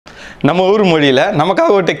நம்ம ஊர் மொழியில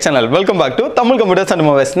நமக்காக ஒரு tech channel. Welcome back to Tamil computers and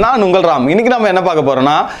mobiles. நான் உங்கள் ராம். இன்னைக்கு நம்ம என்ன பார்க்க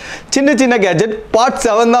போறோம்னா சின்ன சின்ன கேஜெட் பார்ட்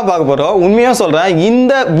 7 தான் பார்க்க போறோம். உண்மையா சொல்றேன்,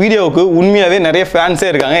 இந்த வீடியோவுக்கு உண்மையாவே நிறைய ஃபேன்ஸே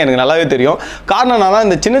இருக்காங்க, எனக்கு நல்லாவே தெரியும். காரணம் என்னன்னா,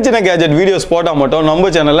 இந்த சின்ன சின்ன கேஜெட் வீடியோஸ் போட்டால் மட்டும் நம்ம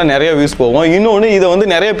சேனல்ல நிறைய வியூஸ் போகும். இன்னொன்று இதை வந்து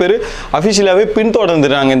நிறைய பேர் அஃபிஷியலாகவே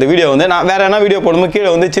பின்தொடர்ந்துறாங்க. இந்த வீடியோ வந்து நான் வேற என்ன வீடியோ போடும்போது கீழே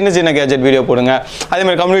வந்து சின்ன சின்ன கேஜெட் வீடியோ போடுங்க, அதே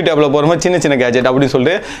மாதிரி கம்யூனிட்டி டேப்ல போடும்போது சின்ன சின்ன கேஜெட் அப்படின்னு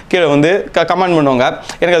சொல்லிட்டு கீழே வந்து கமெண்ட் பண்ணுவாங்க.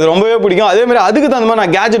 எனக்கு அது ரொம்பவே பிடிக்கும். அதே மாதிரி அதுக்கு தகுந்த மாதிரி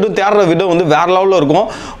நான் கேஜெட்டும் தேடுற வீடியோ வந்து வேற லெவலில் இருக்கும்.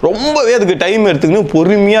 ரொம்பவே அதுக்கு டைம் எடுத்துக்கணும்,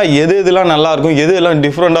 பொறுமையாக எது எதுலாம் நல்லா இருக்கும், எது எல்லாம்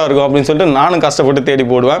டிஃப்ரெண்டாக இருக்கும் அப்படின்னு சொல்லிட்டு நானும் கஷ்டப்பட்டு தேடி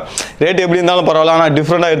போடுவேன். ரேட் எப்படி இருந்தாலும் பரவாயில்ல, ஆனால்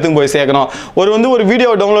டிஃப்ரெண்டாக எடுத்து போய் சேர்க்கணும். ஒரு வீடியோ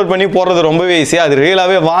டவுன்லோட் பண்ணி போடுறது ரொம்பவே ஈஸியாக, அது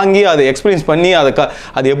ரியலாகவே வாங்கி அதை எக்ஸ்பீரியன்ஸ் பண்ணி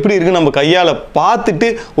அது எப்படி இருக்குன்னு நம்ம கையால் பார்த்துட்டு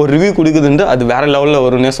ஒரு ரிவ்யூ கொடுக்குதுன்ட்டு அது வேற லெவலில்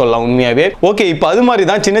வரும்னே சொல்லலாம் உண்மையாகவே. ஓகே, இப்போ அது மாதிரி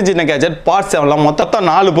தான் சின்ன சின்ன கேஜெட் பார்ட் 7 மொத்தம்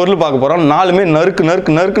 4 பொருள் பார்க்க போகிறோம். 4மே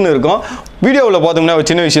நறுக்குன்னு இருக்கும். வீடியோவில் பார்த்தோம்னா ஒரு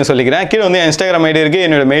சின்ன விஷயம் சொல்லிக்கிறேன். கீழே வந்து இன்ஸ்டாகிராம் ஐடி இருக்குது,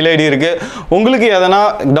 என்னோட மெயில் ஐடி இருக்குது. உங்களுக்கு எதனா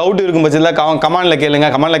டவுட் இருக்கும் பட்சத்தில் கமெண்ட்டில் கேளுங்க.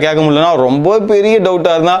 கமெண்ட்டில் கேட்க முடியலன்னா ரொம்ப பெரிய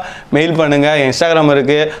டவுட்டாக இருந்தால் மெயில் பண்ணுங்கள். இன்ஸ்டாகிராம்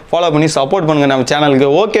இருக்குது, ஃபாலோ பண்ணி சப்போர்ட் பண்ணுங்கள் நம்ம சேனலுக்கு.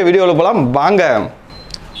 ஓகே, வீடியோவில் போகலாம் வாங்க.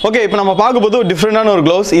 ஓகே, இப்போ நம்ம பார்க்க போது டிஃப்ரெண்டான ஒரு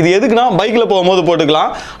க்ளவுஸ். இது எதுக்குன்னா பைக்கில் போகும்போது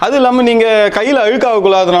போட்டுக்கலாம். அது இல்லாமல் நீங்கள் கையில்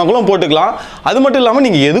அழுக்காகக்கூடாதுனாலும் போட்டுக்கலாம். அது மட்டும் இல்லாமல்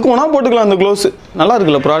நீங்கள் எதுக்கு வேணால் போட்டுக்கலாம். அந்த க்ளவுஸ் நல்லா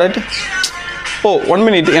இருக்குல்ல ப்ராடக்ட். ஓ 1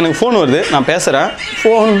 மினிட், எனக்கு ஃபோன் வருது, நான் பேசுகிறேன்.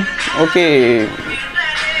 Phone okay.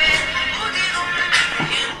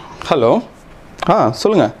 ஹலோ,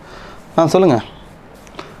 சொல்லுங்கள். சொல்லுங்கள்.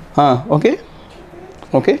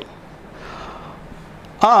 ஓகே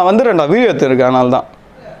வந்துடுறேன்டா, வீடியோ எடுத்துருக்கேன், அதனால தான்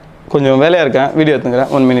கொஞ்சம் வேலையாக இருக்கேன், வீடியோ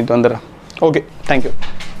எடுத்துக்கிறேன். 1 மினிட் வந்துடுறேன். Okay, thank you.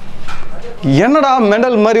 என்னடா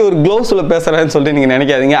மெண்டல் மாதிரி ஒரு க்ளவுஸில் பேசுகிறேன்னு சொல்லிட்டு நீங்கள்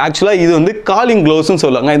நினைக்காதீங்க. ஆக்சுவலாக இது வந்து காலிங் க்ளவுஸ்ன்னு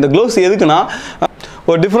சொல்லுவாங்க. இந்த க்ளவுஸ் எதுக்குன்னா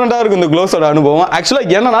ஒரு டிஃப்ரெண்ட்டாக இருக்கும் இந்த க்ளவுஸோட அனுபவம்.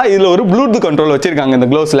 ஆக்சுவலாக என்னன்னா, இதில் ஒரு ப்ளூடூத் கண்ட்ரோல் வச்சிருக்காங்க இந்த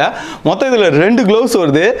க்ளவுஸில். மொத்தம் இதில் 2 க்ளவுஸ்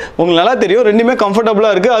வருது. உங்களுக்கு நல்லா தெரியும், ரெண்டுமே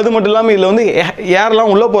கம்ஃபர்டபுளாக இருக்குது. அது மட்டும் இல்லாமல் இதில் வந்து ஏர்லாம்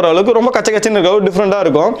உள்ளே போகிற அளவுக்கு ரொம்ப கச்சன்னு இருக்க ஒரு டிஃப்ரெண்ட்டாக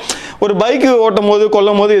இருக்கும். ஒரு பைக்கு ஓட்டும் போது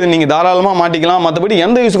கொல்லும் போது இது நீங்கள் தாராளமாக மாட்டிக்கலாம். மற்றபடி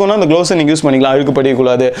எந்த யூஸ்க்குன்னா அந்த க்ளவுஸை நீங்கள் யூஸ் பண்ணிக்கலாம். அழுக்கு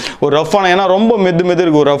படிக்கக்கூடாது. ஒரு ரஃபான, ஏன்னா ரொம்ப மெது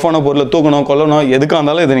இருக்கும், ஒரு ரஃபான பொருளை தூக்கணும் கொல்லணும் எதுக்காக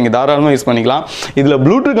இருந்தாலும் இதை நீங்கள் தாராளமாக யூஸ் பண்ணிக்கலாம். இதில்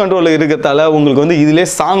ப்ளூடூத் கண்ட்ரோல் இருக்கிறதால உங்களுக்கு வந்து இதிலே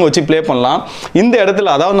சாங் வச்சு ப்ளே பண்ணலாம். இந்த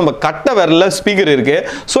இடத்துல அதாவது நம்ம கட்டை விரல்ல ஸ்பீக்கர் இருக்குது.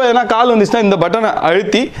 ஸோ ஏன்னா கால் வந்துச்சுன்னா இந்த பட்டனை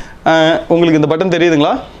அழுத்தி, உங்களுக்கு இந்த பட்டன்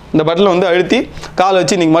தெரியுதுங்களா, இந்த பட்டனில் வந்து அழுத்தி கால்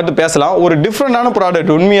வச்சு நீங்கள் மட்டும் பேசலாம். ஒரு டிஃப்ரெண்டான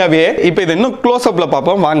ப்ராடக்ட் உண்மையாகவே. இப்போ இதை இன்னும் க்ளோஸ்அப்பில்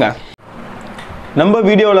பார்ப்போம் வாங்க. நம்ம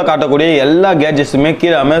வீடியோவில் காட்டக்கூடிய எல்லா கேஜெட்ஸுமே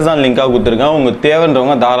கீழே அமேசான் லிங்காக கொடுத்துருக்கேன். உங்களுக்கு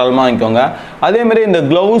தேவைன்றவங்க தாராளமாக வாங்கிக்கோங்க. அதேமாதிரி இந்த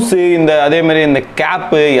க்ளவுஸு, அதேமாதிரி இந்த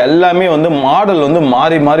கேப்பு எல்லாமே வந்து மாடல் வந்து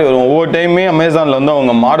மாறி வரும். ஒவ்வொரு டைமே அமேசானில் வந்து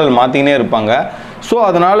அவங்க மாடல் மாற்றிக்கினே இருப்பாங்க. ஸோ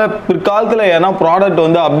அதனால் பிற்காலத்தில் ஏன்னா ப்ராடக்ட்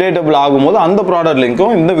வந்து அப்டேட்டபிள் ஆகும்போது அந்த ப்ராடக்ட்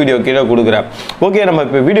லிங்க்கும் இந்த வீடியோ கீழே கொடுக்குறேன். ஓகே, நம்ம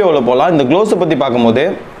இப்போ வீடியோவில் போகலாம். இந்த க்ளவுஸை பற்றி பார்க்கும்போது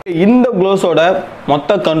இந்த க்ளவுஸோட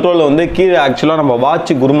மொத்த கண்ட்ரோலில் வந்து கீழே ஆக்சுவலாக நம்ம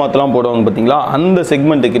வாட்ச் குருமாத்தெலாம் போடுவாங்க பார்த்தீங்களா, அந்த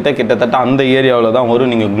செக்மெண்ட்டு கிட்டத்தட்ட அந்த ஏரியாவில் தான்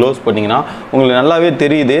வரும். நீங்கள் க்ளவுஸ் பண்ணிங்கன்னா உங்களுக்கு நல்லாவே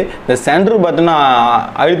தெரியுது. இந்த சென்டர் பட்டனை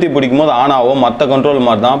அழுத்தி பிடிக்கும் போது ஆன் ஆகும். மற்ற கண்ட்ரோல்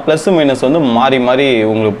மாதிரி தான். ப்ளஸ் மைனஸ் வந்து மாறி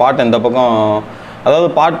உங்களுக்கு பாட்டு இந்த பக்கம், அதாவது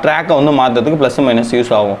பார்ட் ட்ராக்கை வந்து மாற்றுறதுக்கு ப்ளஸ் மைனஸ்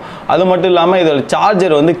யூஸ் ஆகும். அது மட்டும் இல்லாமல் இதில்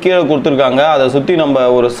சார்ஜர் வந்து கீழே கொடுத்துருக்காங்க. அதை சுற்றி நம்ம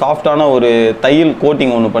ஒரு சாஃப்டான ஒரு தையல்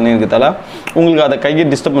கோட்டிங் ஒன்று பண்ணியிருக்கிறதால உங்களுக்கு அதை கைக்கு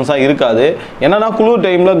டிஸ்டர்பன்ஸாக இருக்காது. என்னன்னா குளிர்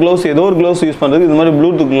டைமில் க்ளவுஸ் ஏதோ ஒரு க்ளவுஸ் யூஸ் பண்ணுறது, இது மாதிரி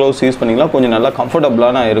ப்ளூடூத் க்ளவுஸ் யூஸ் பண்ணிக்கலாம், கொஞ்சம் நல்லா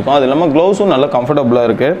கம்ஃபர்டபுளான இருக்கும். அது இல்லாமல் க்ளவுஸும் நல்லா கம்ஃபர்டபுளாக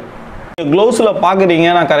இருக்குது. க்ளவுஸில் பார்க்குறீங்க,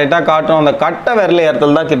 நான் கரெக்டாக காட்டுறோம். அந்த கட்டை விரல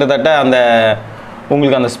இடத்துல தான் கிட்டத்தட்ட அந்த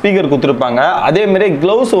உங்களுக்கு அந்த ஸ்பீக்கர் கொடுத்துருப்பாங்க. அதேமாரி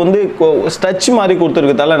க்ளவுஸ் வந்து ஸ்டச் மாதிரி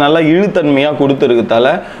கொடுத்துருக்கதால நல்லா இழுத்தன்மையாக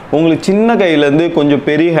கொடுத்துருக்கதால உங்களுக்கு சின்ன கையிலேருந்து கொஞ்சம்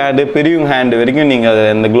பெரிய ஹேண்டு வரைக்கும் நீங்கள் அதை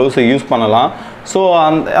இந்த க்ளவுஸை யூஸ் பண்ணலாம். ஸோ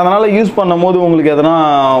அதனால் யூஸ் பண்ணும்போது உங்களுக்கு எதனா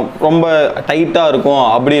ரொம்ப டைட்டாக இருக்கும்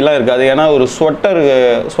அப்படிலாம் இருக்காது. ஏன்னா ஒரு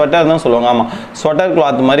ஸ்வெட்டர் தான் சொல்லுவாங்க. ஆமாம், ஸ்வெட்டர்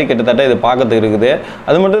கிளாத் மாதிரி கிட்டத்தட்ட இது பார்க்கறதுக்கு இருக்குது.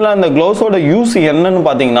 அது மட்டும் இல்லை, இந்த க்ளவுஸோட யூஸ் என்னன்னு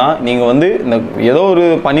பார்த்தீங்கன்னா, நீங்கள் வந்து இந்த ஏதோ ஒரு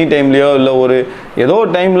பனி டைம்லையோ இல்லை ஏதோ ஒரு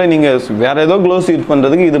டைமில் நீங்கள் வேறு ஏதோ க்ளவுஸ் யூஸ்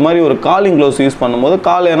பண்ணுறதுக்கு இது மாதிரி ஒரு காலிங் க்ளவுஸ் யூஸ் பண்ணும்போது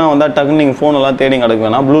கால் ஏன்னா வந்தால் டக்குன்னு நீங்கள் ஃபோனெல்லாம் தேடி கிடக்க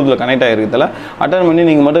வேணாம். ப்ளூடூத்தில் கனெக்ட் ஆகிருக்கிறதால அட்டன் பண்ணி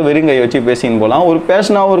நீங்கள் மட்டும் வெறுங்கை வச்சு பேசின்னு போகலாம். ஒரு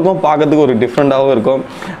பேஷனாகவும் இருக்கும், பார்க்கறதுக்கு ஒரு டிஃப்ரெண்ட்டாகவும் இருக்கும்.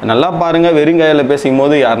 நல்லா பாருங்கள், வெறுங்கையில்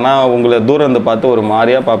பேசும்போது யாருன்னா உங்களை தூரம் இருந்து பார்த்து ஒரு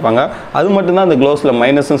மாதிரியாக பார்ப்பாங்க. அது மட்டும்தான் அந்த க்ளவுஸில்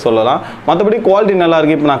மைனஸ்ன்னு சொல்லலாம். மற்றபடி குவாலிட்டி நல்லா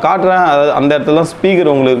இருக்குது. இப்போ நான் காட்டுறேன், அந்த இடத்துல தான்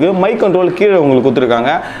ஸ்பீக்கர் உங்களுக்கு மைக் கண்ட்ரோல் கீழே உங்களுக்கு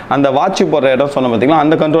கொடுத்துருக்காங்க. அந்த வாட்ச் போடுற இடம் சொன்ன பார்த்தீங்களா,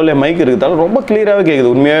 அந்த கண்ட்ரோல்லே மைக் இருக்கிறதால ரொம்ப கிளியராகவே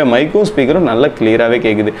கேட்குது. உண்மையாகவே மைக்கும் ஸ்பீக்கரும் நல்லா கிளியராகவே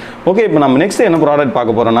கேட்குது. ஓகே, இப்போ நம்ம நெக்ஸ்ட் என்ன ப்ராடக்ட்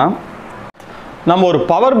பார்க்க போகிறோன்னா, நம்ம ஒரு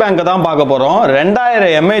பவர் பேங்கை தான் பார்க்க போகிறோம்.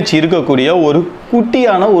 2000 mAh இருக்கக்கூடிய ஒரு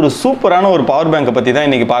குட்டியான ஒரு சூப்பரான ஒரு பவர் பேங்கை பற்றி தான்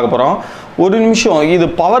இன்றைக்கி பார்க்க போகிறோம். ஒரு நிமிஷம், இது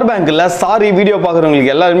பவர் பேங்க் இல்லை, சாரி, வீடியோ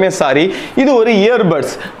பார்க்குறவங்களுக்கு எல்லாருமே சாரி. இது ஒரு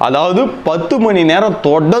இயர்பட்ஸ். அதாவது 10 மணி நேரம்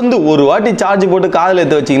தொடர்ந்து ஒரு வாட்டி சார்ஜ் போட்டு காதில்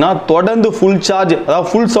எடுத்து வச்சிங்கன்னா தொடர்ந்து ஃபுல் சார்ஜ், அதாவது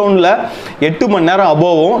ஃபுல் சவுண்டில் 8 மணி நேரம்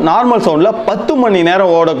அபோவும், நார்மல் சவுண்டில் 10 மணி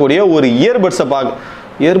நேரம் ஓடக்கூடிய ஒரு இயர்பட்ஸை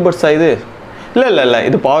இயர்பட்ஸா இது? இல்லை,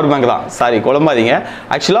 இது பவர் பேங்க் தான். சாரி, குழம்பாதீங்க.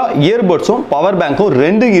 ஆக்சுவலாக இயர்பட்ஸும் பவர் பேங்க்கும்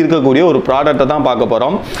ரெண்டு இருக்கக்கூடிய ஒரு ப்ராடக்ட்டை தான் பார்க்க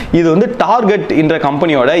போகிறோம். இது வந்து டார்கெட் என்ற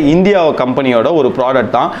கம்பெனியோட, இந்தியா கம்பெனியோட ஒரு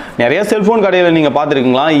ப்ராடக்ட் தான். நிறைய செல்ஃபோன் கடையில் நீங்கள்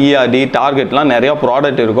பார்த்துருக்கீங்களா, இஆர்டி, டார்கெட்லாம் நிறையா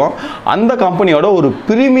ப்ராடக்ட் இருக்கும். அந்த கம்பெனியோட ஒரு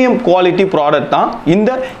ப்ரீமியம் குவாலிட்டி ப்ராடக்ட் தான்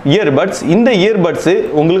இந்த இயர்பட்ஸ். இந்த இயர்பட்ஸு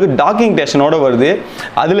உங்களுக்கு டாக்கிங் ஸ்டேஷனோட வருது.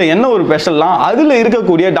 அதில் என்ன ஒரு ஸ்பெஷல்லாம், அதில்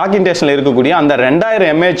இருக்கக்கூடிய டாக்கிங் ஸ்டேஷனில் இருக்கக்கூடிய அந்த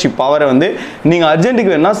 2000 mAh பவரை வந்து நீங்கள்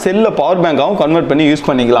அர்ஜென்ட்டுக்கு வேணால் செல்லில் பவர் பேங்காகவும் கன்வெர்ட் பண்ணி யூஸ்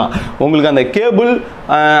பண்ணிக்கலாம். உங்களுக்கு அந்த கேபிள்,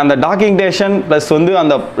 அந்த டாக்கிங் ஸ்டேஷன் ப்ளஸ் வந்து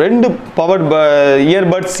அந்த ரெண்டு பவர்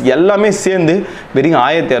இயர்பட்ஸ் எல்லாமே சேர்ந்து வெறும்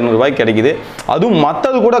 1200 ரூபாய்க்கு கிடைக்குது. அதுவும்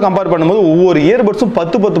மற்றது கூட கம்பேர் பண்ணும்போது ஒவ்வொரு இயர்பட்ஸும்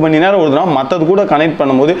 10 மணி நேரம் ஓடுதுன்னா மற்றது கூட கனெக்ட்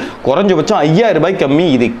பண்ணும்போது குறைஞ்சபட்சம் 5000 ரூபாய்க்கு கம்மி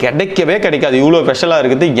இது கிடைக்கவே கிடைக்காது. இவ்வளோ ஸ்பெஷலாக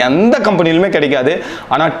இருக்குது, எந்த கம்பெனிலுமே கிடைக்காது.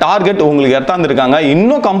 ஆனால் டார்கெட் உங்களுக்கு எடுத்தாந்துருக்காங்க.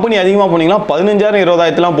 இன்னும் கம்பெனி அதிகமாக போனீங்கன்னா 15000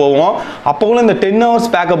 20,000 போவோம். அப்போ கூட இந்த 10 hours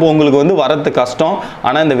பேக்கப் உங்களுக்கு வந்து வரது கஷ்டம்.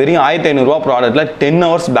 ஆனால் இந்த வெறும் 1500 ரூபா ப்ராடக்ட்ல 10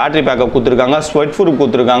 hours பேட்டரி பேக்கப் கொடுத்துருக்காங்க, ஸ்வெட் ப்ரூஃப்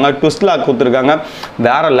கொடுத்துருக்காங்க, ட்விஸ்ட் லாக் கொடுத்துருக்காங்க.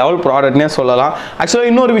 வேற லெவல் ப்ராடக்ட்னே சொல்லலாம். ஆக்சுவலாக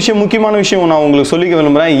இன்னொரு விஷயம், முக்கியமான விஷயம் நான் உங்களுக்கு சொல்லிக்க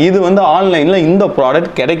விரும்புகிறேன். இது வந்து ஆன்லைனில் இந்த ப்ராடக்ட்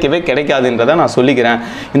கிடைக்கவே கிடைக்காதுன்றதை நான் சொல்லிக்கிறேன்.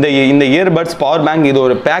 இந்த இயர்பட்ஸ் பவர் பேங்க் இது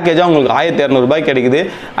ஒரு பேக்கேஜாக உங்களுக்கு 1200 ரூபாய் கிடைக்குது.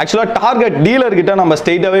 ஆக்சுவலாக டார்கெட் டீலர் கிட்ட நம்ம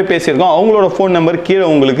ஸ்ட்ரெயிட்டாகவே பேசியிருக்கோம். அவங்களோட ஃபோன் நம்பர் கீழே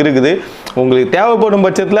உங்களுக்கு இருக்குது. உங்களுக்கு தேவைப்படும்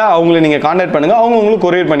பட்சத்தில் அவங்களை நீங்கள் கான்டாக்ட் பண்ணுங்கள், அவங்க உங்களுக்கு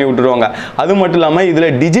கொரியர் பண்ணி விட்டுருவாங்க. அது மட்டும் இல்லாமல் இதில்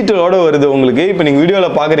டிஜிட்டலோட வருது உங்களுக்கு. இப்போ நீங்கள்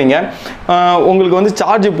வீடியோவில் பார்க்குறீங்க, உங்களுக்கு வந்து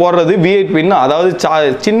சார்ஜ் போடுறது V8 பின், அதாவது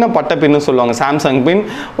சின்ன பட்டை பின்னு சொல்லுவாங்க, சாம்சங் பின்.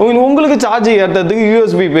 உங்களுக்கு சார்ஜ் ஏற்றுறதுக்கு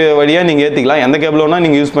USB வழியாக நீங்கள் ஏற்றிக்கலாம். எந்த கேபிள் வேணால்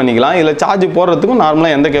நீங்கள் யூஸ் பண்ணிக்கலாம். இல்லை சார்ஜ் போடுறதுக்கும்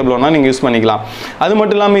நார்மலாக எந்த கேபிள் வேணால் நீங்கள் யூஸ் பண்ணிக்கலாம். அது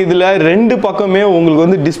மட்டும் இல்லாமல் இதில் ரெண்டு பக்கமே உங்களுக்கு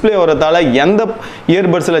வந்து டிஸ்பிளே வரதால எந்த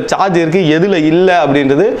இயர்பட்ஸில் சார்ஜ் இருக்குது எதில் இல்லை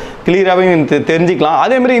அப்படின்றது கிளியராகவே தெரிஞ்சிக்கலாம்.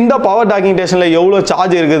 அதேமாதிரி இந்த பவர் டாக்கிங் ஸ்டேஷனில் எவ்வளோ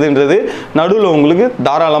சார்ஜ் இருக்குதுன்றது நடுவில் உங்களுக்கு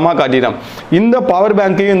தாராளமாக காட்டிடும். இந்த பவர்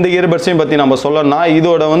பேங்க்கையும் இந்த இயர்பட்ஸையும் பற்றி நம்ம சொல்லணும்னா,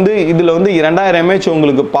 இதோட வந்து இதில் வந்து 2000 mAh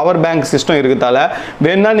உங்களுக்கு பவர் பேங்க் சிஸ்டம் இருக்கிறதால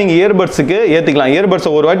வேணா நீங்கள் இயர்பட்ஸுக்கு ஏற்றிக்கலாம். இயர்பட்ஸை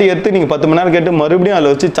ஒரு வாட்டி எடுத்து நீங்கள் 10 மணி நேரம் கேட்டு மறுபடியும்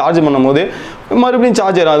அதில் வச்சு சார்ஜ் பண்ணும்போது மறுபடியும்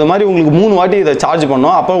சார்ஜ் ஏறும். அது மாதிரி உங்களுக்கு 3 வாட்டி இதை சார்ஜ்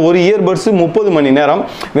பண்ணோம். அப்போ ஒரு இயர்பட்ஸ் 30 மணி நேரம்.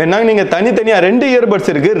 வேணா நீங்கள் தனித்தனியாக 2 இயர்பட்ஸ்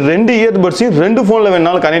இருக்குது, 2 இயர்பட்ஸையும் 2 ஃபோனில்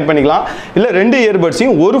வேணாலும் கனெக்ட் பண்ணிக்கலாம். இல்லை 2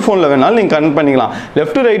 இயர்பட்ஸையும் ஒரு ஃபோனில் வேணாலும் நீங்கள் கனெக்ட் பண்ணிக்கலாம்.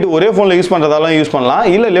 லெஃப்ட் ரைட்டு ஒரே ஃபோனில் யூஸ் பண்ணுறதாலும் யூஸ் பண்ணலாம்.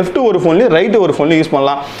 இல்லை லெஃப்ட் ஒரு ஃபோன்லையும் ரைட்டு ஒரு ஃபோன்லையும் யூஸ்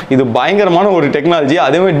பண்ணலாம். இது பயங்கரமான ஒரு டெக்னாலஜி.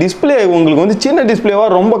 அதேமாதிரி டிஸ்பிளே உங்களுக்கு வந்து சின்ன டிஸ்பிளேவாக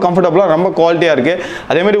ரொம்ப கம்ஃபர்டபுளாக ரொம்ப குவாலிட்டியாக இருக்குது.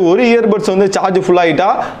 அதேமாதிரி ஒரு இயர்பட்ஸ் வந்து சார்ஜ் ஃபுல்லாகிட்டா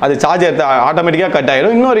அது சார்ஜ் ஆட்டோமேட்டிக்காக கட்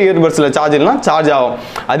ஆகிடும். இன்னொரு இயர்பட்ஸில் சார்ஜ் இல்லைனா சார்ஜ் ஆகும்.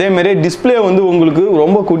 அதேமாதிரி டிஸ்பிளே வந்து உங்களுக்கு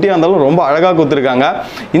ரொம்ப குட்டியாக இருந்தாலும் ரொம்ப அழகாக கொடுத்துருக்காங்க.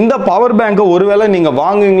 இந்த பவர் பேங்கை ஒருவேளை நீங்கள்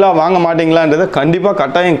வாங்குவீங்களா வாங்க மாட்டீங்களான்றதை கண்டிப்பாக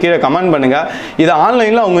கட்டாயம் கீழே கமெண்ட் பண்ணுங்கள். இதை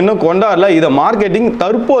ஆன்லைனில் அவங்க இன்னும் கொண்டாடல. இதை மார்க்கெட்டிங்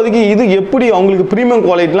தற்போதைக்கு இது எப்படி அவங்களுக்கு ப்ரீமியம்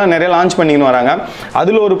குவாலிட்டிலாம் நிறைய லான்ச் பண்ணின்னு வராங்க.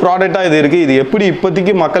 அதில் ஒரு ப்ராடக்டாக இது இருக்குது. இது எப்படி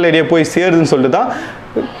இப்போதைக்கு மக்களிடையே போய் சேருதுன்னு சொல்லிட்டு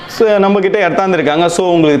தான் நம்ம கிட்ட எடுத்தாந்துருக்காங்க. ஸோ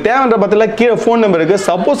உங்களுக்கு தேவைன்ற பட்சத்தில் கீழே ஃபோன் நம்பர் இருக்குது.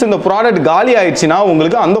 சப்போஸ் இந்த ப்ராடக்ட் காலி ஆயிடுச்சுன்னா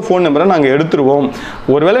உங்களுக்கு அந்த ஃபோன் நம்பரை நாங்கள் எடுத்துருவோம்.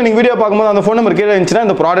 ஒருவேளை நீங்கள் வீடியோ பார்க்கும்போது அந்த ஃபோன் நம்பர் கீழே இருந்துச்சுன்னா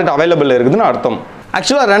இந்த ப்ராடக்ட் அவைலபிள் இருக்குதுன்னு அர்த்தம்.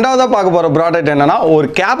 ஆக்சுவலாக ரெண்டாவதாக பார்க்க போகிற ப்ராடக்ட் என்னன்னா, ஒரு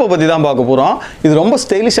கேப்பை பற்றி தான் பார்க்க போகிறோம். இது ரொம்ப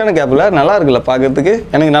ஸ்டைலிஷான கேப்பில் நல்லா இருக்குல்ல பார்க்கறதுக்கு.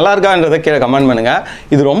 எனக்கு நல்லா இருக்கான்றதை கீழே கமெண்ட் பண்ணுங்கள்.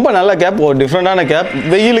 இது ரொம்ப நல்ல கேப், ஒரு டிஃப்ரெண்ட்டான கேப்.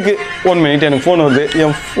 வெயிலுக்கு 1 மினிட், எனக்கு ஃபோன் வருது.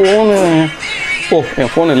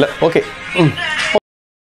 என் ஃபோன் இல்லை. Okay,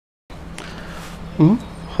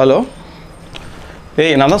 hello.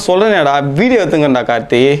 நான் தான் சொல்கிறேனேடா, வீடியோ எடுத்துங்கண்டா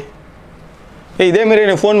கார்த்தி. இதேமாரி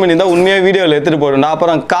எனக்கு ஃபோன் பண்ணியிருந்தா உண்மையாக வீடியோவில் எடுத்துகிட்டு போய்டும்டா.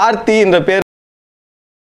 அப்புறம் கார்த்தின்ற பேர்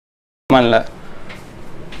இல்லை.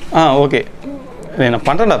 ஓகே, நான்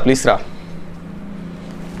பண்ணுறேன்டா, ப்ளீஸ்ரா.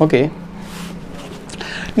 ஓகே,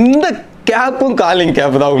 இந்த கேப்பும் காலிங்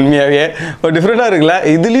கேப் தான் உண்மையாகவே ஒரு டிஃப்ரெண்ட்டாக இருக்குல்ல.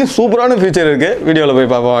 இதுலேயும் சூப்பரான ஃபீச்சர் இருக்குது. வீடியோவில்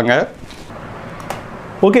போய் பார்ப்பாங்க.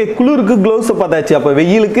 ஓகே, குளிருக்கு க்ளவுஸை பார்த்தாச்சு. அப்போ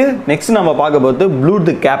வெயிலுக்கு நெக்ஸ்ட் நம்ம பார்க்க போகிறது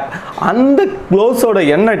ப்ளூடூத் கேப். அந்த க்ளவுஸோட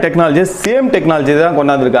என்ன டெக்னாலஜி, சேம் டெக்னாலஜி தான்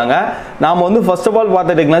கொண்டாந்துருக்காங்க. நாம் வந்து ஃபர்ஸ்ட் ஆஃப் ஆல்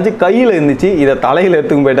பார்த்த டெக்னாலஜி கையில் இருந்துச்சு, இதை தலையில்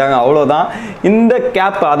எடுத்துக்கு போயிட்டாங்க, அவ்வளோதான். இந்த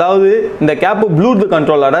கேப், அதாவது இந்த கேப்பு ப்ளூடூத்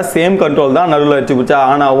கண்ட்ரோலோட சேம் கண்ட்ரோல் தான். நடுவில் வச்சு பிடிச்சா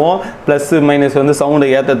ஆன் ஆகும். ப்ளஸ் மைனஸ் வந்து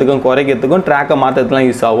சவுண்டை ஏற்றுறதுக்கும் குறைக்கிறதுக்கும் ட்ராக்கை மாற்றுறதுலாம்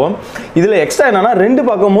யூஸ் ஆகும். இதில் எக்ஸ்ட்ரா என்னென்னா 2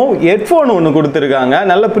 பக்கமும் ஹெட்ஃபோன் ஒன்று கொடுத்துருக்காங்க.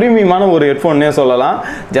 நல்ல ப்ரீமியமான ஒரு ஹெட்ஃபோன்னே சொல்லலாம்.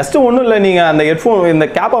 ஜஸ்ட் ஒன்றும் இல்லை, நீங்கள் அந்த ஹெட்ஃபோன் இந்த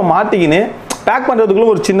கேப்பை மாட்டிக்கின்னு பேக் பண்ணுறதுக்குள்ள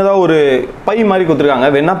ஒரு சின்னதாக ஒரு பை மாதிரி கொடுத்துருக்காங்க,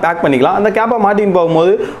 வேணா பேக் பண்ணிக்கலாம். அந்த கேப்பை மாட்டின்னு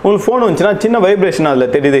போகும்போது உங்களுக்கு ஃபோன் வந்துச்சுன்னா சின்ன வைப்ரேஷன்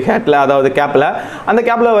அதில் தெரியுது ஹேட்டில், அதாவது கேப்பில். அந்த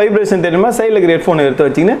கேப்பில் வைப்ரேஷன் தெரியுமா சைடில் இருக்கிற ஹெட்ஃபோன் எடுத்து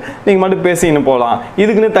வச்சிங்கன்னு நீங்கள் மட்டும் பேசின்னு போகலாம்.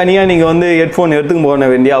 இதுக்குன்னு தனியாக நீங்கள் வந்து ஹெட்ஃபோன் எடுத்துக்க போக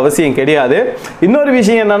வேண்டிய அவசியம் கிடையாது. இன்னொரு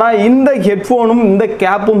விஷயம் என்னன்னா, இந்த ஹெட்ஃபோனும் இந்த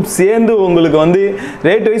கேப்பும் சேர்ந்து உங்களுக்கு வந்து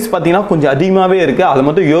ரேட் வைஸ் பார்த்தீங்கன்னா கொஞ்சம் அதிகமாகவே இருக்குது. அதை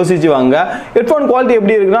மட்டும் யோசிச்சு வாங்க. ஹெட்ஃபோன் குவாலிட்டி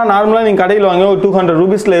எப்படி இருக்குன்னா, நார்மலாக நீங்கள் கடையில் வாங்க ஒரு 200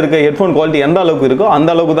 ரூபீஸில் இருக்க ஹெட்ஃபோன் குவாலிட்டி எந்த அளவுக்கு இருக்கோ அந்த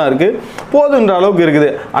அளவுக்கு தான் இருக்குது, போதுன்ற அளவுக்கு இருக்குது.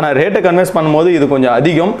 ஆனால் ரேட்டை கன்வெர்ட் பண்ணும்போது இது கொஞ்சம்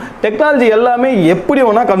அதிகம். டெக்னாலஜி எல்லாமே எப்படி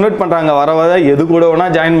வேணால் கன்வெர்ட் பண்ணுறாங்க, வர வர எது கூட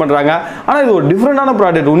வேணால் ஜாயின் பண்ணுறாங்க. ஆனால் இது ஒரு டிஃப்ரெண்டான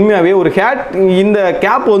ப்ராடக்ட். உண்மையாகவே ஒரு இந்த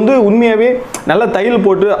கேப் வந்து உண்மையாகவே நல்ல தையல்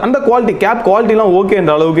போட்டு அந்த குவாலிட்டி கேப் குவாலிட்டிலாம்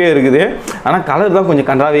ஓகேன்ற அளவுக்கே இருக்குது. ஆனால் கலர் தான் கொஞ்சம்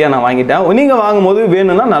கன்றாவியாக நான் வாங்கிட்டேன். நீங்கள் வாங்கும்போது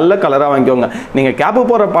வேணும்னா நல்ல கலராக வாங்கிக்கோங்க. நீங்கள் கேப்பு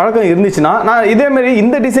போகிற பழக்கம் இருந்துச்சுன்னா, நான் இதேமாரி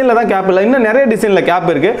இந்த டிசைனில் தான் கேப் இல்லை, இன்னும் நிறைய டிசைனில் கேப்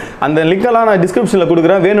இருக்குது. அந்த லிங்க்கெல்லாம் நான் டிஸ்கிரிப்ஷனில்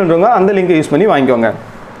கொடுக்குறேன், வேணுன்றவங்க அந்த லிங்கை யூஸ் பண்ணி வாங்கிக்கோங்க.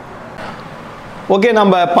 ஓகே,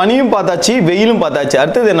 நம்ம பனியும் பார்த்தாச்சு, வெயிலும் பார்த்தாச்சு.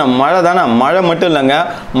 அடுத்தது என்ன, மழை தானே. மழை மட்டும் இல்லைங்க,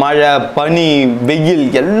 மழை, பனி, வெயில்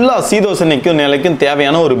எல்லா சீதோசனைக்கும் நிலைக்கும்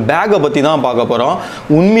தேவையான ஒரு பேக்கை பற்றி தான் பார்க்க போகிறோம்.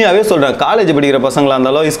 உண்மையாகவே சொல்கிறேன், காலேஜ் படிக்கிற பசங்களாக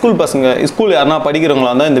இருந்தாலும் ஸ்கூல் யாருனா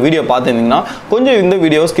படிக்கிறவங்களா இருந்தால் இந்த வீடியோ பார்த்துருந்தீங்கன்னா கொஞ்சம் இந்த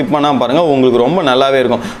வீடியோ ஸ்கிப் பண்ணாமல் பாருங்கள், உங்களுக்கு ரொம்ப நல்லாவே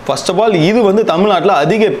இருக்கும். ஃபர்ஸ்ட் ஆஃப் ஆல் இது வந்து தமிழ்நாட்டில்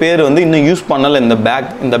அதிக பேர் வந்து இன்னும் யூஸ் பண்ணலை.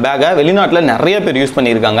 இந்த பேக்கை வெளிநாட்டில் நிறைய பேர் யூஸ்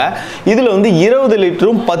பண்ணியிருக்காங்க. இதில் வந்து 20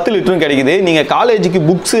 லிட்டரும் 10 லிட்டரும் கிடைக்குது. நீங்கள் காலேஜுக்கு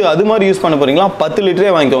புக்ஸு அது மாதிரி யூஸ் பண்ண போகிறீங்களா, 10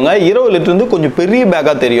 லிட்டரே வாங்கிக்கோங்க. 20 லிட்டர் வந்து கொஞ்சம் பெரிய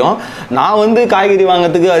பேக்காக தெரியும். நான் வந்து காய்கறி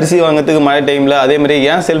வாங்கிறதுக்கு, அரிசி வாங்கிறதுக்கு மழை டைமில், அதேமாதிரி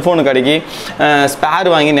ஏன் செல்ஃபோனு கடைக்கு ஸ்பேர்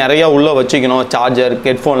வாங்கி நிறையா உள்ளே வச்சுக்கணும், சார்ஜர்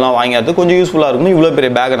ஹெட்ஃபோன்லாம் வாங்கிறது கொஞ்சம் யூஸ்ஃபுல்லாக இருக்கணும். இவ்வளோ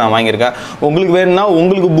பெரிய பேக்கை நான் வாங்கியிருக்கேன். உங்களுக்கு வேணும்னா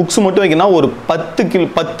உங்களுக்கு புக்ஸ் மட்டும் வைக்கணும், ஒரு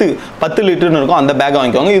 10 லிட்டர்னு இருக்கும், அந்த பேக்கை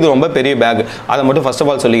வாங்கிக்கோங்க. இது ரொம்ப பெரிய பேக், அதை மட்டும் ஃபர்ஸ்ட்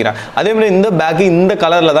ஆஃப் ஆல் சொல்லிக்கிறேன். அதேமாதிரி இந்த பேக்கு இந்த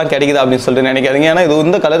கலரில் தான் கிடைக்குது அப்படின்னு சொல்லிட்டு நினைக்காதீங்க. ஏன்னா இது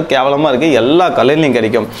இந்த கலர் கேவலமாக இருக்குது, எல்லா கலர்லையும்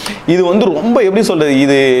கிடைக்கும். இது வந்து ரொம்ப எப்படி சொல்கிறது,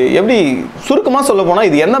 இது எப்படி சுருக்கமாக சொல்ல போனால்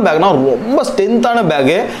இது என்ன பேக்னா ரொம்ப ஸ்ட்ரென்த்தான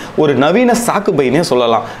பேக்கு, ஒரு நவீன சாக்கு பைனே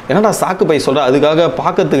சொல்லலாம். என்னடா சாக்கு பை சொல்கிறேன், அதுக்காக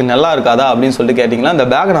பார்க்கறதுக்கு நல்லா இருக்காதா அப்படின்னு சொல்லிட்டு கேட்டிங்கன்னா, இந்த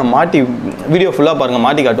பேக்கை நான் மாட்டி வீடியோ ஃபுல்லாக பாருங்கள்,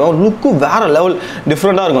 மாட்டி காட்டுவோம். லுக்கு வேறு லெவல்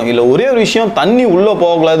டிஃப்ரெண்ட்டாக இருக்கும். இல்லை ஒரே ஒரு விஷயம், தண்ணி உள்ளே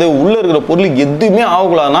போகக்கூடாது, உள்ளே இருக்கிற பொருள் எதுவுமே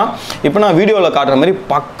ஆகக்கூடாதுன்னா இப்போ நான் வீடியோவில் காட்டுற மாதிரி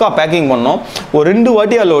பக்கா பேக்கிங் பண்ணோம். ஒரு 2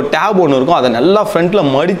 வாட்டி அதில் ஒரு டேப் ஒன்று இருக்கும், அதை நல்லா ஃப்ரண்ட்டில்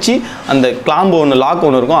மடித்து அந்த கிளாம்பு ஒன்று லாக்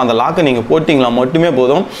ஒன்று இருக்கும், அந்த லாக்கை நீங்கள் போட்டிங்களா மட்டுமே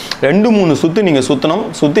போதும். 2-3 சுற்று நீங்கள்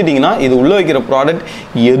சுற்றிட்டிங்கன்னா இது உள்ளே வைக்கிற ப்ராடக்ட்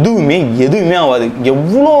எதுவுமே ஆகாது.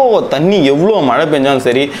 எவ்வளோ தண்ணி எவ்வளோ மழை பெஞ்சாலும்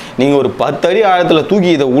சரி, நீங்கள் ஒரு 10 அடி ஆழத்தில் தூக்கி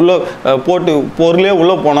இதை உள்ளே போட்டு பொருளே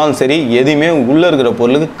உள்ளே போனாலும் சரி, எதுவுமே உள்ளே இருக்கிற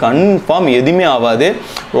பொருளுக்கு கன்ஃபார்ம் எதுவுமே ஆகாது.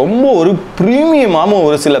 ரொம்ப ஒரு ப்ரீமியமான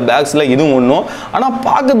ஒரு சில பேக்ஸில் இதுவும் ஒன்றும். ஆனால்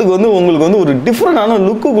பார்க்கறதுக்கு வந்து உங்களுக்கு வந்து ஒரு டிஃப்ரெண்டான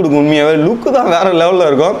லுக்கு கொடுக்கும். உண்மையாகவே லுக்கு தான் வேறு லெவலில்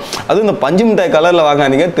இருக்கும். அதுவும் இந்த பஞ்சு மிட்டாய் கலரில்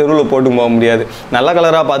வாங்காதீங்க, தெருவில் போட்டு போக முடியாது. நல்ல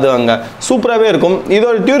கலராக பார்த்து வாங்க, சூப்பராகவே இருக்கும்.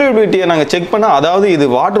 இதோட டியூரபிலிட்டியை நாங்கள் செக் பண்ணால், அதாவது இது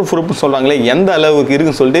வாட்டர் ப்ரூஃப் சொல்கிறாங்களே எந்த அளவுக்கு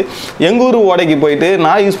இருக்குன்னு சொல்லிட்டு எங்கள் ஊர் ஓடைக்கு போயிட்டு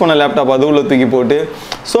நான் யூஸ் பண்ண லேப்டாப் அது உள்ள தூக்கி போட்டு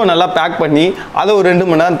நல்லா பேக் பண்ணி அதை ஒரு 2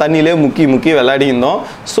 மணி நேரம் தண்ணியிலே முக்கி விளையாடி இருந்தோம்.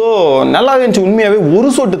 நல்லா இருந்துச்சு. உண்மையாகவே ஒரு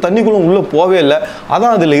சொட்டு தண்ணிக்குள்ளே உள்ளே போவே இல்லை.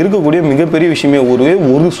 அதான் அதில் இருக்கக்கூடிய மிகப்பெரிய விஷயமே,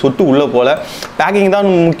 ஒரு சொட்டு உள்ளே போல. பேக்கிங் தான்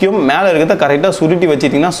முக்கியம். மேலே இருக்கிறத கரெக்டாக சுருட்டி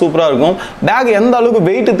வச்சிட்டிங்கன்னா சூப்பராக இருக்கும். பேக் எந்த அளவுக்கு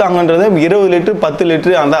வெயிட் தாங்கன்றதை 20 லிட்டர் 10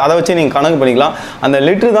 லிட்டரு அதை வச்சு நீங்கள் கணக்கு பண்ணிக்கலாம். அந்த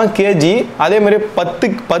லிட்டரு தான் கேஜி. அதேமாதிரி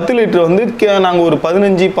 10 லிட்டர் வந்து நாங்கள் ஒரு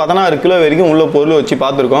 15-16 கிலோ வரைக்கும் உள்ள பொருள் வச்சு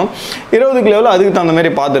பார்த்துருக்கோம். 20 கிலோவில் அதுக்கு தகுந்த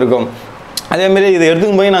மாதிரி பார்த்துருக்கோம். அதேமாரி இதை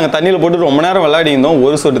எடுத்துன்னு போய் நாங்கள் தண்ணியில் போட்டு ரொம்ப நேரம் விளையாடி இருந்தோம்.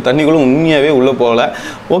 ஒரு சொட்டு தண்ணிக்குள்ளே உண்மையாகவே உள்ளே போகல.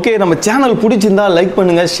 ஓகே, நம்ம சேனல் பிடிச்சிருந்தா லைக்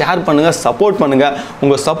பண்ணுங்கள், ஷேர் பண்ணுங்கள், சப்போர்ட் பண்ணுங்கள்.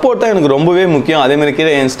 உங்கள் சப்போர்ட் தான் எனக்கு ரொம்பவே முக்கியம். அதேமாதிரி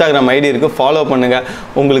கீழே இன்ஸ்டாகிராம் ஐடி இருக்குது, ஃபாலோ பண்ணுங்கள்.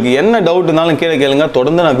 உங்களுக்கு என்ன டவுட் இருந்தாலும் கீழே கேளுங்க,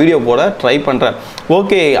 தொடர்ந்து நான் வீடியோ போட ட்ரை பண்ணுறேன்.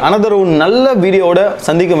 ஓகே, அனதர் ஒரு நல்ல வீடியோவோட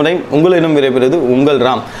சந்திக்கும் வரை உங்களிடம் விடைபெறுவது உங்கள்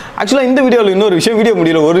ராம். ஆக்சுவலாக இந்த வீடியோவில் இன்னொரு விஷயம், வீடியோ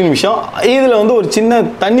முடியல ஒரு நிமிஷம். இதில் வந்து ஒரு சின்ன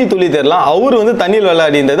தண்ணி துளி தெரியலாம். அவர் வந்து தண்ணியில்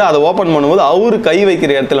விளையாடி இருந்தது, அதை ஓப்பன் பண்ணும்போது அவர் கை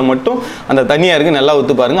வைக்கிற இடத்துல மட்டும் அந்த தண்ணியாக இருக்குது, நல்லா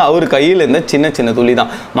ஊற்று பாருங்கள். அவர் கையில் இருந்த சின்ன துளி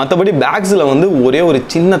தான். மற்றபடி பேக்ஸில் வந்து ஒரே ஒரு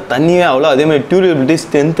சின்ன தண்ணியே அவ்வளோ. அதேமாதிரி டியூரபிலிட்டி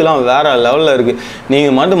ஸ்ட்ரென்த்லாம் வேறு லெவலில் இருக்குது.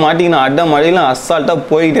 நீங்கள் மட்டும் மாட்டிங்கன்னா அட்டை மழையில் அசால்ட்டாக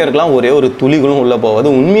போய்கிட்டே இருக்கலாம், ஒரே ஒரு துளிகளும் உள்ளே போகாது.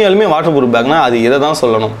 உண்மையாலுமே வாட்டர் ப்ரூஃப் பேக்னால் அது இதை தான்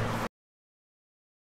சொல்லணும்.